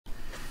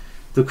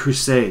The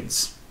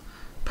Crusades.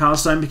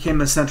 Palestine became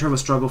the center of a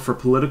struggle for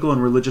political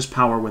and religious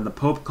power when the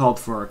Pope called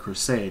for a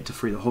crusade to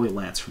free the Holy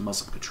Lands from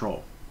Muslim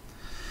control.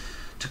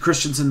 To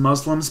Christians and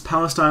Muslims,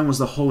 Palestine was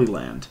the Holy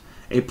Land,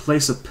 a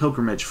place of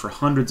pilgrimage for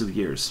hundreds of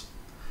years.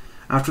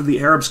 After the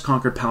Arabs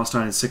conquered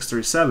Palestine in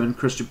 637,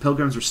 Christian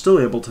pilgrims were still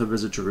able to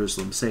visit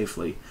Jerusalem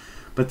safely,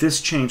 but this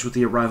changed with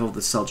the arrival of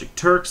the Seljuk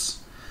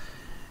Turks.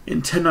 In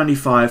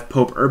 1095,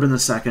 Pope Urban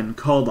II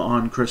called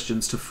on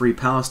Christians to free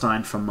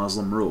Palestine from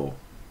Muslim rule.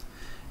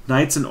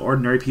 Knights and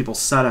ordinary people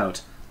set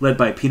out, led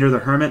by Peter the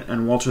Hermit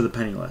and Walter the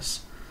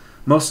Penniless.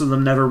 Most of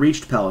them never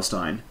reached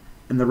Palestine,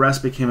 and the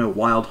rest became a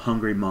wild,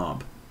 hungry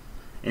mob.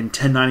 In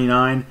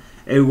 1099,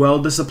 a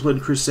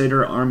well-disciplined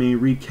Crusader army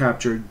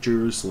recaptured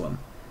Jerusalem,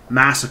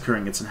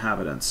 massacring its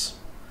inhabitants.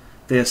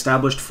 They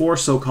established 4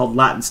 so-called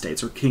Latin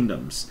states, or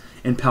kingdoms,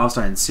 in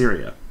Palestine and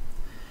Syria.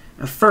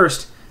 At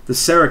first, the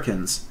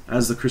Saracens,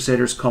 as the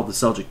Crusaders called the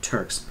Seljuk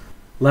Turks,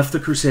 left the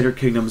Crusader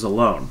kingdoms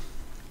alone.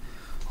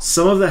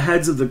 Some of the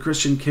heads of the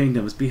Christian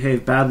kingdoms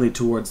behaved badly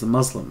towards the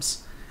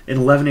Muslims.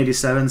 In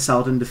 1187,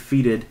 Saladin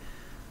defeated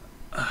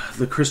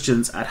the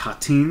Christians at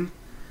Hattin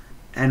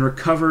and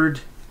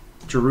recovered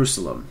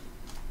Jerusalem.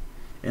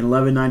 In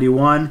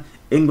 1191,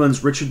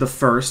 England's Richard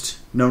I,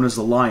 known as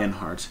the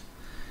Lionheart,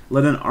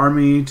 led an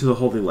army to the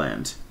Holy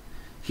Land.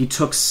 He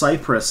took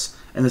Cyprus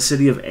and the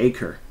city of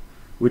Acre,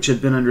 which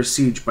had been under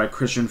siege by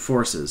Christian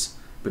forces,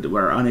 but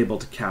were unable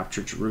to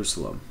capture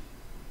Jerusalem.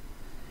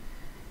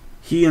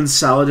 He and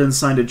Saladin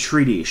signed a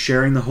treaty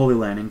sharing the Holy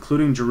Land,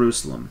 including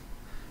Jerusalem.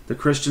 The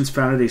Christians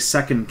founded a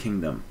second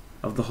kingdom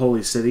of the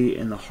Holy City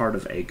in the heart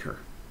of Acre.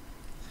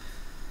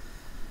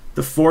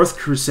 The Fourth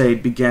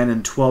Crusade began in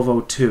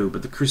 1202,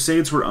 but the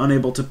Crusades were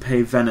unable to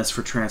pay Venice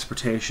for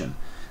transportation.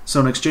 So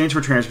in exchange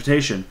for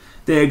transportation,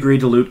 they agreed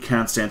to loot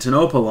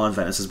Constantinople on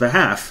Venice's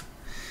behalf.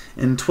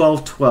 In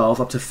 1212,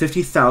 up to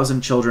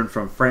 50,000 children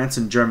from France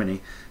and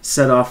Germany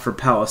set off for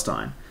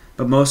Palestine,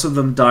 but most of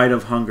them died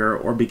of hunger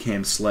or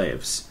became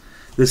slaves.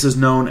 This is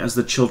known as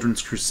the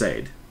Children's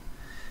Crusade.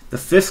 The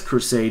Fifth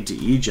Crusade to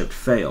Egypt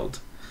failed.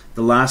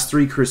 The last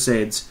 3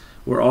 Crusades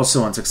were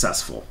also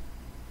unsuccessful.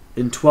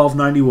 In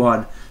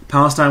 1291,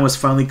 Palestine was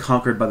finally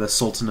conquered by the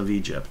Sultan of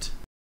Egypt.